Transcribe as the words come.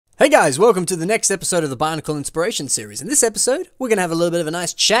Hey guys, welcome to the next episode of the Bionicle Inspiration Series. In this episode, we're going to have a little bit of a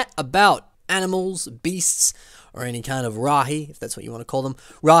nice chat about animals, beasts, or any kind of Rahi, if that's what you want to call them.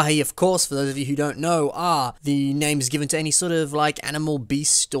 Rahi, of course, for those of you who don't know, are the names given to any sort of like animal,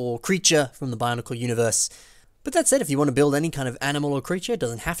 beast, or creature from the Bionicle universe. But that said, if you want to build any kind of animal or creature, it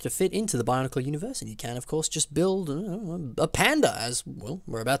doesn't have to fit into the Bionicle universe, and you can, of course, just build a panda, as, well,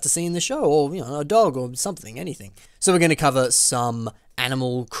 we're about to see in the show, or, a dog, or something, anything. So we're going to cover some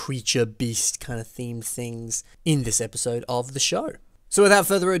animal, creature, beast kind of themed things in this episode of the show. So without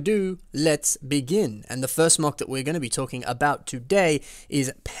further ado, let's begin. And the first mock that we're going to be talking about today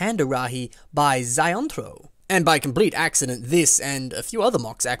is Panda Rahi by Ziontro. And by complete accident, this and a few other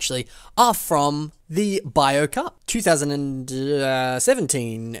mocks actually are from the Bio Cup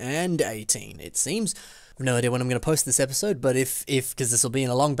 2017 and 18, it seems. I have no idea when I'm going to post this episode, but because this will be in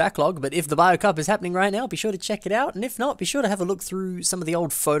a long backlog, but if the Bio Cup is happening right now, be sure to check it out. And if not, be sure to have a look through some of the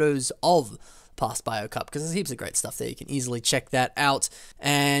old photos of past Bio Cup, because there's heaps of great stuff there. You can easily check that out.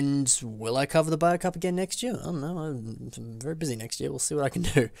 And will I cover the Bio Cup again next year? I don't know. I'm very busy next year. We'll see what I can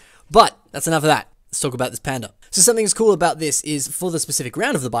do. But that's enough of that. Let's talk about this panda. So something that's cool about this is, for the specific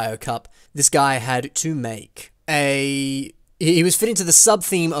round of the Bio Cup, this guy had to make he was fit into the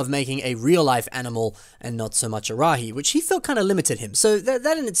sub-theme of making a real-life animal and not so much a Rahi, which he felt kind of limited him. So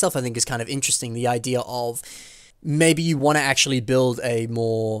that in itself, I think, is kind of interesting, the idea of maybe you want to actually build a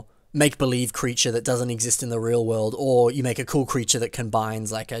more make-believe creature that doesn't exist in the real world, or you make a cool creature that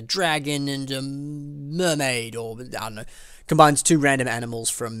combines like a dragon and a mermaid, or I don't know, combines two random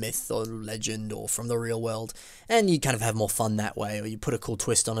animals from myth or legend or from the real world, and you kind of have more fun that way, or you put a cool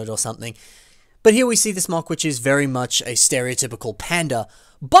twist on it or something. But here we see this mock, which is very much a stereotypical panda,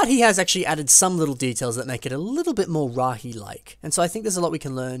 but he has actually added some little details that make it a little bit more Rahi-like. And so I think there's a lot we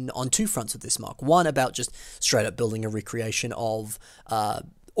can learn on two fronts with this mock. One, about just straight up building a recreation of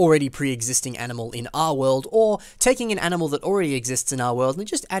already pre-existing animal in our world, or taking an animal that already exists in our world and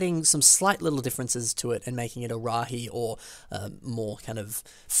just adding some slight little differences to it and making it a Rahi, or more kind of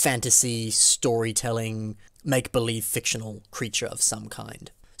fantasy, storytelling, make-believe fictional creature of some kind.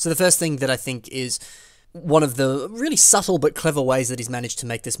 So the first thing that I think is one of the really subtle but clever ways that he's managed to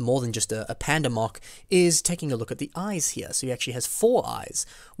make this more than just a panda mock is taking a look at the eyes here. So he actually has 4 eyes,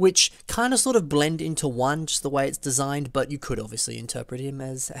 which kind of sort of blend into one, just the way it's designed, but you could obviously interpret him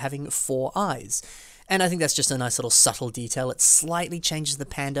as having 4 eyes. And I think that's just a nice little subtle detail. It slightly changes the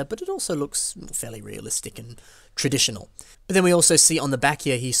panda, but it also looks fairly realistic and traditional. But then we also see on the back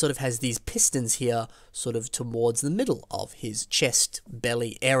here, he sort of has these pistons here, sort of towards the middle of his chest,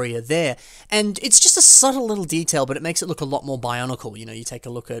 belly area there. And it's just a subtle little detail, but it makes it look a lot more Bionicle. You know, you take a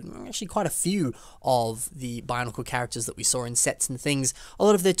look at actually quite a few of the Bionicle characters that we saw in sets and things. A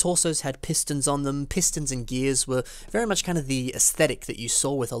lot of their torsos had pistons on them. Pistons and gears were very much kind of the aesthetic that you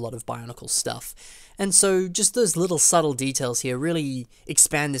saw with a lot of Bionicle stuff. And so just those little subtle details here really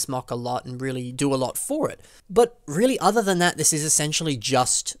expand this mock a lot and really do a lot for it. But really, other than that, this is essentially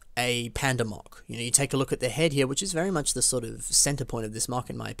just a panda mock. You know, you take a look at the head here, which is very much the sort of center point of this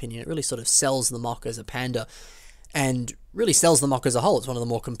mock, in my opinion. It really sort of sells the mock as a panda, and really sells the mock as a whole. It's one of the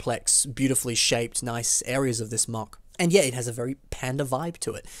more complex, beautifully shaped, nice areas of this mock. And yeah, it has a very panda vibe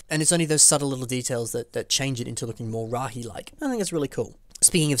to it. And it's only those subtle little details that change it into looking more Rahi-like. I think it's really cool.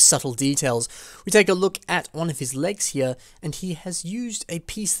 Speaking of subtle details, we take a look at one of his legs here, and he has used a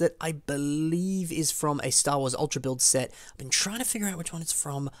piece that I believe is from a Star Wars Ultra Build set. I've been trying to figure out which one it's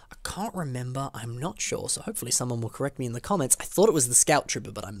from. I can't remember. I'm not sure, so hopefully someone will correct me in the comments. I thought it was the Scout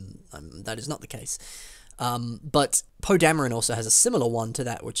Trooper, but that is not the case. But Poe Dameron also has a similar one to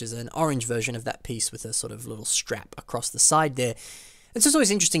that, which is an orange version of that piece with a sort of little strap across the side there. And so it's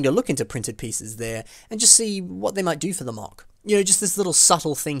always interesting to look into printed pieces there and just see what they might do for the mock. You know, just this little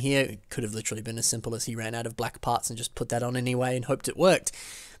subtle thing here. It could have literally been as simple as he ran out of black parts and just put that on anyway and hoped it worked.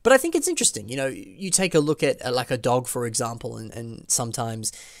 But I think it's interesting. You know, you take a look at like a dog, for example, and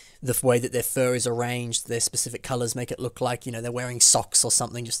sometimes the way that their fur is arranged, their specific colors make it look like, you know, they're wearing socks or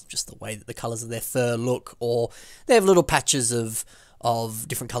something, just the way that the colors of their fur look, or they have little patches of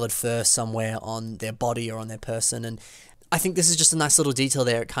different colored fur somewhere on their body or on their person. And I think this is just a nice little detail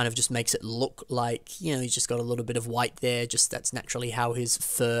there. It kind of just makes it look like, you know, he's just got a little bit of white there. Just that's naturally how his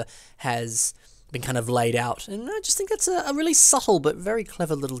fur has been kind of laid out. And I just think that's a really subtle but very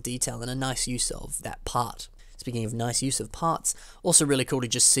clever little detail and a nice use of that part. Speaking of nice use of parts, also really cool to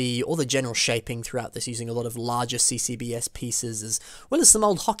just see all the general shaping throughout this, using a lot of larger CCBS pieces, as well as some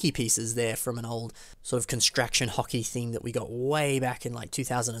old hockey pieces there from an old sort of construction hockey theme that we got way back in like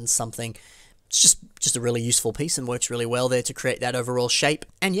 2000 and something. It's just a really useful piece and works really well there to create that overall shape.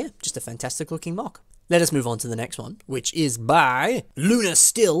 And yeah, just a fantastic looking mock. let us move on to the next one, which is by Luna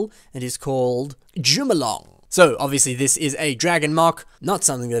Still, and is called Jumalong. So, obviously this is a dragon mock, not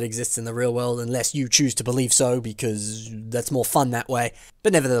something that exists in the real world unless you choose to believe so, because that's more fun that way.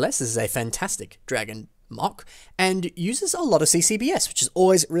 But nevertheless, this is a fantastic dragon mock, and uses a lot of CCBS, which is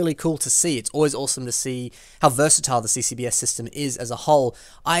always really cool to see. It's always awesome to see how versatile the CCBS system is as a whole.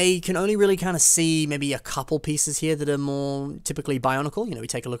 I can only really kind of see maybe a couple pieces here that are more typically Bionicle. You know, we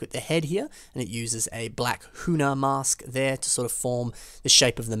take a look at the head here, and it uses a black Huna mask there to sort of form the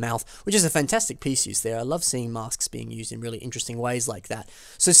shape of the mouth, which is a fantastic piece use there. I love seeing masks being used in really interesting ways like that.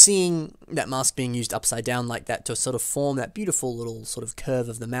 So seeing that mask being used upside down like that to sort of form that beautiful little sort of curve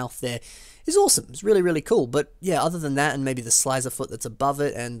of the mouth there is awesome. It's really, really cool. But yeah, other than that, and maybe the slicer foot that's above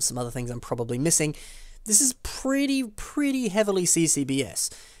it, and some other things I'm probably missing, this is pretty heavily CCBS.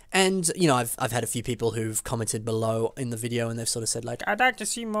 And, you know, I've had a few people who've commented below in the video, and they've sort of said, like, I'd like to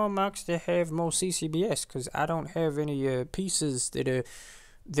see more mocks that have more CCBS, because I don't have any pieces that are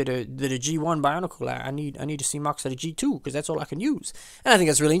G1 Bionicle. I need to see mocks that are G2, because that's all I can use. And I think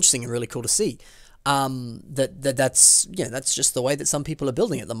that's really interesting and really cool to see. That's just the way that some people are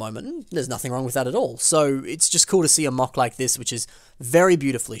building at the moment, and there's nothing wrong with that at all. So it's just cool to see a mock like this, which is very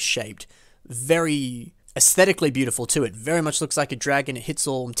beautifully shaped, very aesthetically beautiful too. It very much looks like a dragon. It ticks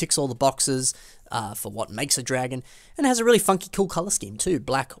all the boxes for what makes a dragon, and it has a really funky, cool color scheme too.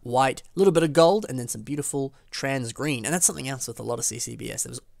 Black, white, a little bit of gold, and then some beautiful trans green. And that's something else with a lot of CCBS. There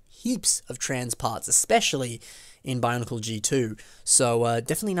was heaps of trans parts, especially in Bionicle G2, so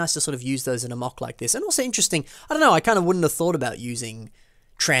definitely nice to sort of use those in a mock like this. And also interesting, I don't know, I kind of wouldn't have thought about using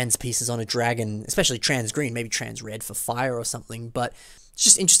trans pieces on a dragon, especially trans green, maybe trans red for fire or something, but it's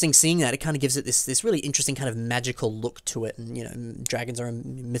just interesting seeing that. It kind of gives it this really interesting kind of magical look to it, and, you know, dragons are a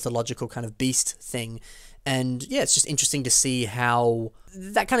mythological kind of beast thing. And yeah, it's just interesting to see how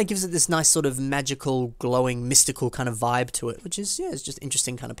that kind of gives it this nice sort of magical, glowing, mystical kind of vibe to it, which is, yeah, it's just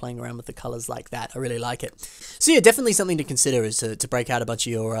interesting kind of playing around with the colors like that. I really like it. So yeah, definitely something to consider is to break out a bunch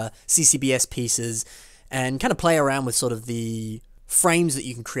of your CCBS pieces and kind of play around with sort of the frames that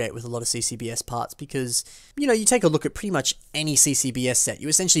you can create with a lot of CCBS parts, because, you know, you take a look at pretty much any CCBS set, you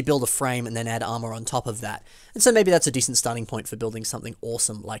essentially build a frame and then add armor on top of that. And so maybe that's a decent starting point for building something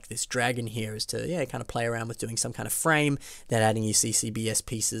awesome like this dragon here, is to, yeah, kind of play around with doing some kind of frame, then adding your CCBS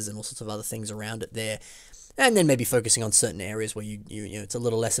pieces and all sorts of other things around it there. And then maybe focusing on certain areas where you know, it's a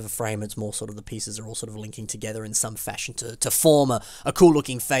little less of a frame, it's more sort of the pieces are all sort of linking together in some fashion to form a cool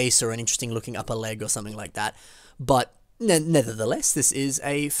looking face or an interesting looking upper leg or something like that. But nevertheless, this is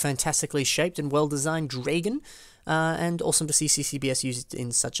a fantastically shaped and well-designed dragon, and awesome to see CCBS used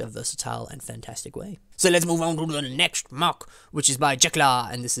in such a versatile and fantastic way. So let's move on to the next mock, which is by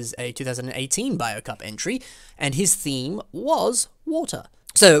Jekla, and this is a 2018 BioCup entry, and his theme was water.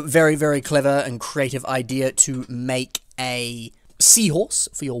 So very, very clever and creative idea to make a seahorse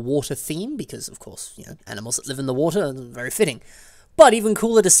for your water theme, because, of course, you know, animals that live in the water are very fitting. But even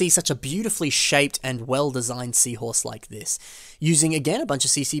cooler to see such a beautifully shaped and well-designed seahorse like this, using, again, a bunch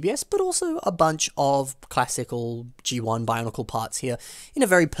of CCBS, but also a bunch of classical G1 Bionicle parts here in a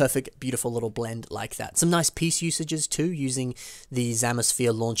very perfect, beautiful little blend like that. Some nice piece usages too, using the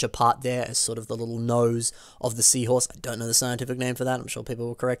Zamasphere launcher part there as sort of the little nose of the seahorse. I don't know the scientific name for that, I'm sure people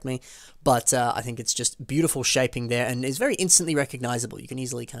will correct me, but I think it's just beautiful shaping there, and is very instantly recognizable. You can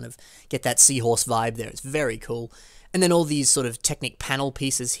easily kind of get that seahorse vibe there. It's very cool. And then all these sort of Technic panel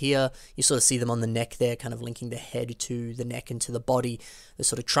pieces here, you sort of see them on the neck there, kind of linking the head to the neck and to the body. The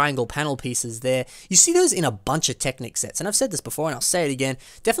sort of triangle panel pieces there. You see those in a bunch of Technic sets, and I've said this before and I'll say it again,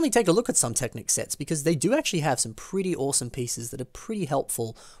 definitely take a look at some Technic sets, because they do actually have some pretty awesome pieces that are pretty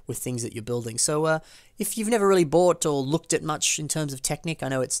helpful with things that you're building. So if you've never really bought or looked at much in terms of Technic, I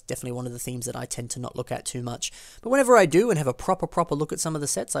know it's definitely one of the themes that I tend to not look at too much, but whenever I do and have a proper look at some of the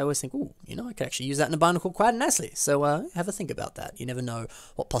sets, I always think, ooh, you know, I could actually use that in a Bionicle quite nicely. So have a think about that. You never know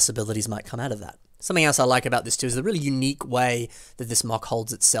what possibilities might come out of that. Something else I like about this too is the really unique way that this mock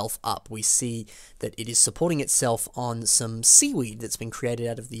holds itself up. We see that it is supporting itself on some seaweed that's been created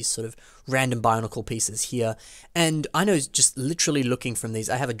out of these sort of random Bionicle pieces here. And I know, just literally looking from these,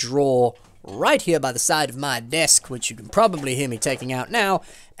 I have a drawer right here by the side of my desk, which you can probably hear me taking out now,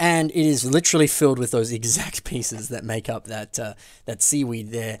 and it is literally filled with those exact pieces that make up that that seaweed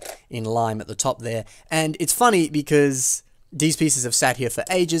there in lime at the top there. And it's funny because these pieces have sat here for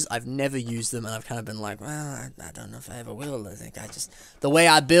ages. I've never used them, and I've kind of been like, well, I don't know if I ever will. I think the way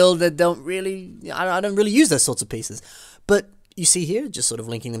I build, I don't really use those sorts of pieces. But you see here, just sort of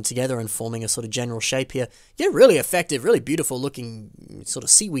linking them together and forming a sort of general shape here. Yeah, really effective, really beautiful looking sort of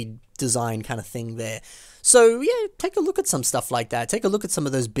seaweed design kind of thing there. So yeah, take a look at some stuff like that. Take a look at some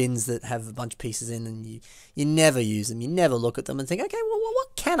of those bins that have a bunch of pieces in and you never use them. You never look at them and think, okay, well,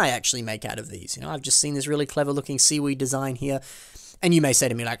 what can I actually make out of these? You know, I've just seen this really clever looking seaweed design here. And you may say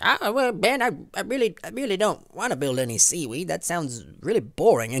to me like, well, Ben, I really don't want to build any seaweed. That sounds really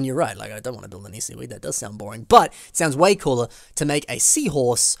boring. And you're right, like I don't want to build any seaweed. That does sound boring. But it sounds way cooler to make a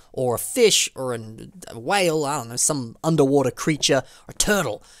seahorse or a fish or a whale, I don't know, some underwater creature, or a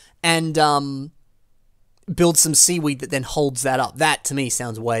turtle, and build some seaweed that then holds that up. That, to me,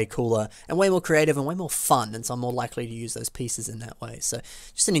 sounds way cooler and way more creative and way more fun, and so I'm more likely to use those pieces in that way. So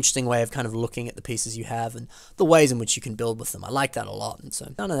just an interesting way of kind of looking at the pieces you have and the ways in which you can build with them. I like that a lot, and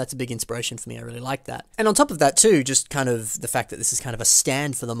so, no, that's a big inspiration for me. I really like that. And on top of that, too, just kind of the fact that this is kind of a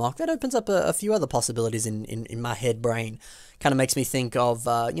stand for the mock, that opens up a few other possibilities in my head brain. Kind of makes me think of,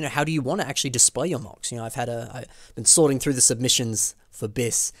 you know, how do you want to actually display your mocks? You know, I've been sorting through the submissions for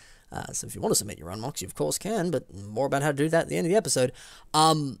Biss. So if you want to submit your own mocks, you of course can, but more about how to do that at the end of the episode.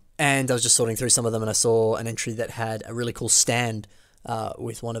 And I was just sorting through some of them, and I saw an entry that had a really cool stand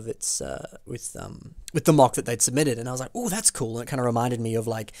with one of its with the mock that they'd submitted, and I was like, oh, that's cool. And it kind of reminded me of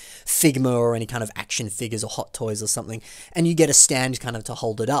like Figma or any kind of action figures or Hot Toys or something, and you get a stand kind of to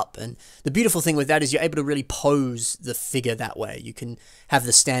hold it up. And the beautiful thing with that is you're able to really pose the figure that way. You can have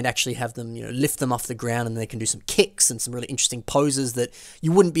the stand actually have them, you know, lift them off the ground, and they can do some kicks and some really interesting poses that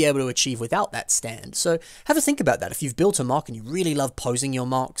you wouldn't be able to achieve without that stand. So have a think about that. If you've built a mock and you really love posing your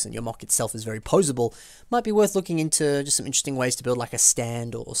mocks, and your mock itself is very posable, might be worth looking into just some interesting ways to build like a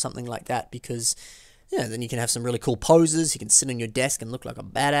stand or something like that, because yeah, then you can have some really cool poses. You can sit on your desk and look like a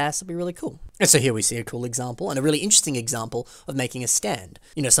badass. It'd be really cool. And so here we see a cool example and a really interesting example of making a stand.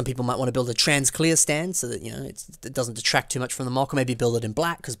 You know, some people might want to build a trans clear stand so that, you know, it doesn't detract too much from the mock, or maybe build it in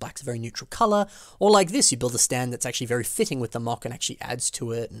black because black's a very neutral color. Or like this, you build a stand that's actually very fitting with the mock and actually adds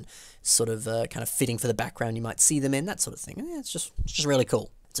to it and sort of kind of fitting for the background you might see them in, that sort of thing. And yeah, it's just really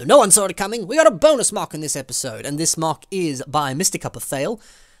cool. So no one saw it coming. We got a bonus mock in this episode, and this mock is by Mr. Cup of Fail.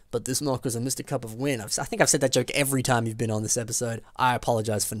 But this mock was a Mr. Cup of Win. I think I've said that joke every time you've been on this episode. I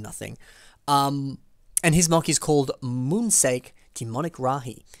apologize for nothing. And his mock is called Moonsake Demonic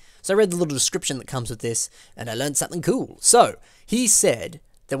Rahi. So I read the little description that comes with this, and I learned something cool. So he said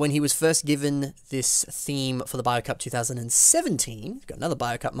that when he was first given this theme for the BioCup 2017, got another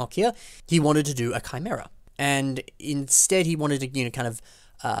BioCup mock here, he wanted to do a chimera. And instead he wanted to, you know, kind of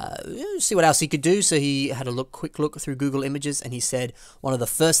see what else he could do. So he had a quick look through Google Images, and he said one of the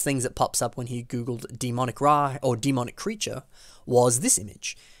first things that pops up when he Googled demonic Ra or demonic creature was this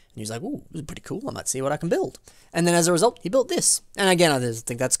image. And he was like, ooh, this is pretty cool. I might see what I can build. And then as a result, he built this. And again, I just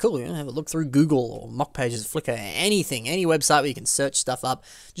think that's cool. You know, have a look through Google or mock pages, Flickr, anything, any website where you can search stuff up.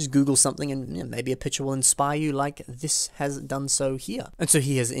 Just Google something, and you know, maybe a picture will inspire you like this has done so here. And so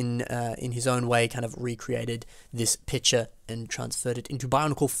he has, in his own way, kind of recreated this picture and transferred it into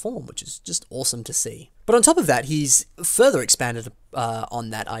Bionicle form, which is just awesome to see. But on top of that, he's further expanded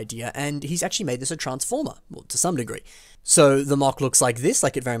on that idea, and he's actually made this a transformer, well, to some degree. So the mock looks like this,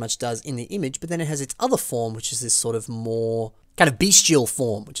 like it very much does in the image, but then it has its other form, which is this sort of more kind of bestial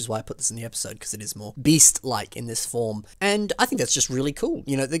form, which is why I put this in the episode, because it is more beast-like in this form. And I think that's just really cool.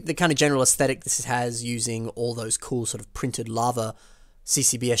 You know, the kind of general aesthetic this has, using all those cool sort of printed lava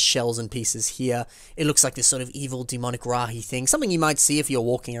CCBS shells and pieces here. It looks like this sort of evil demonic Rahi thing, something you might see if you're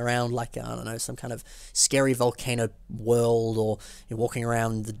walking around like, I don't know, some kind of scary volcano world, or you're walking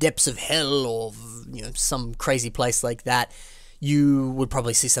around the depths of hell, or, you know, some crazy place like that. You would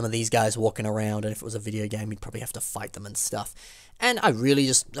probably see some of these guys walking around, and if it was a video game, you'd probably have to fight them and stuff. And I really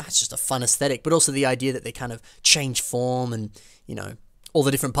that's just a fun aesthetic, but also the idea that they kind of change form, and, you know, all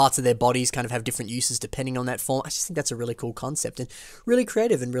the different parts of their bodies kind of have different uses depending on that form. I just think that's a really cool concept, and really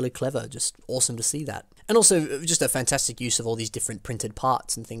creative and really clever. Just awesome to see that. And also just a fantastic use of all these different printed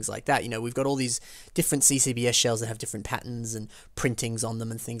parts and things like that. You know, we've got all these different CCBS shells that have different patterns and printings on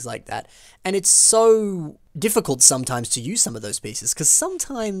them and things like that. And it's so difficult sometimes to use some of those pieces, because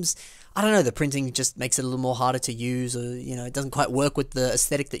sometimes, I don't know, the printing just makes it a little more harder to use, or, you know, it doesn't quite work with the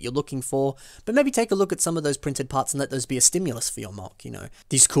aesthetic that you're looking for. But maybe take a look at some of those printed parts and let those be a stimulus for your mock. You know,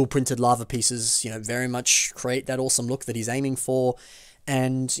 these cool printed lava pieces, you know, very much create that awesome look that he's aiming for.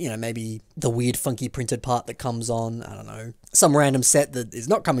 And, you know, maybe the weird funky printed part that comes on, I don't know, some random set that is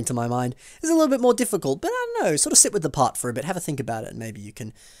not coming to my mind is a little bit more difficult. But I don't know, sort of sit with the part for a bit, have a think about it, and maybe you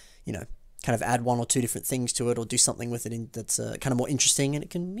can, you know, kind of add one or two different things to it, or do something with it that's kind of more interesting, and it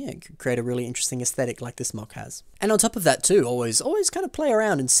can create a really interesting aesthetic like this mock has. And on top of that too, always kind of play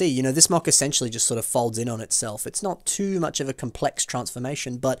around and see, you know, this mock essentially just sort of folds in on itself. It's not too much of a complex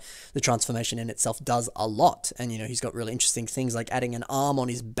transformation, but the transformation in itself does a lot. And, you know, he's got really interesting things like adding an arm on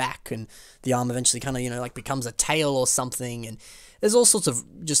his back, and the arm eventually kind of, you know, like becomes a tail or something. And there's all sorts of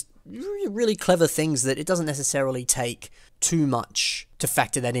just really clever things that it doesn't necessarily take too much to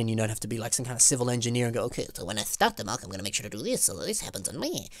factor that in. You don't have to be like some kind of civil engineer and go, okay, so when I start the mock, I'm going to make sure to do this so that this happens on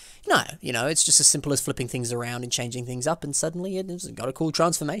me. No, you know, it's just as simple as flipping things around and changing things up, and suddenly it's got a cool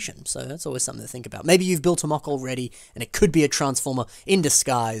transformation. So that's always something to think about. Maybe you've built a mock already, and it could be a transformer in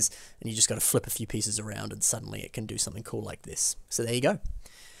disguise, and you just got to flip a few pieces around, and suddenly it can do something cool like this. So there you go.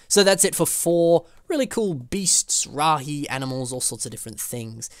 So that's it for 4 really cool beasts, Rahi, animals, all sorts of different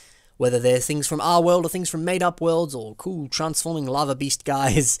things. Whether they're things from our world or things from made-up worlds or cool transforming lava beast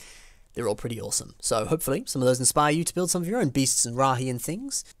guys, they're all pretty awesome. So hopefully some of those inspire you to build some of your own beasts and Rahi and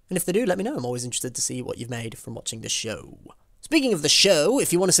things. And if they do, let me know. I'm always interested to see what you've made from watching the show. Speaking of the show,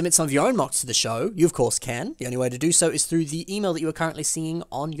 if you want to submit some of your own mocks to the show, you of course can. The only way to do so is through the email that you are currently seeing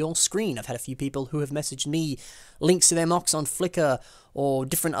on your screen. I've had a few people who have messaged me links to their mocks on Flickr or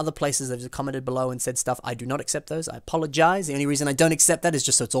different other places. They've commented below and said stuff. I do not accept those. I apologize. The only reason I don't accept that is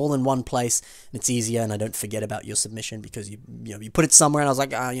just so it's all in one place and it's easier, and I don't forget about your submission, because you put it somewhere and I was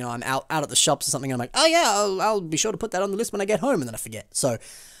like, you know, I'm out at the shops or something, and I'm like, oh yeah, I'll be sure to put that on the list when I get home, and then I forget. So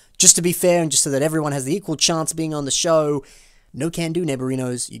just to be fair, and just so that everyone has the equal chance of being on the show, no can do,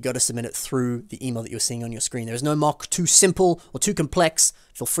 neighborinos. You got to submit it through the email that you're seeing on your screen. There is no mock too simple or too complex.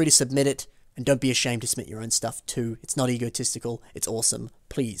 Feel free to submit it, and don't be ashamed to submit your own stuff too. It's not egotistical. It's awesome.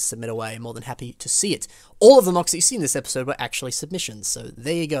 Please submit away. I'm more than happy to see it. All of the mocks that you see in this episode were actually submissions, so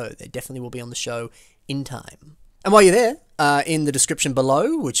there you go. They definitely will be on the show in time. And while you're there, in the description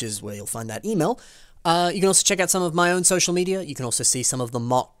below, which is where you'll find that email, you can also check out some of my own social media. You can also see some of the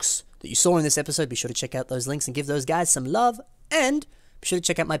mocks that you saw in this episode. Be sure to check out those links and give those guys some love. And be sure to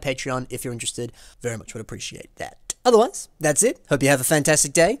check out my Patreon if you're interested. Very much would appreciate that. Otherwise, that's it. Hope you have a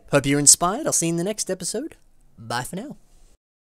fantastic day. Hope you're inspired. I'll see you in the next episode. Bye for now.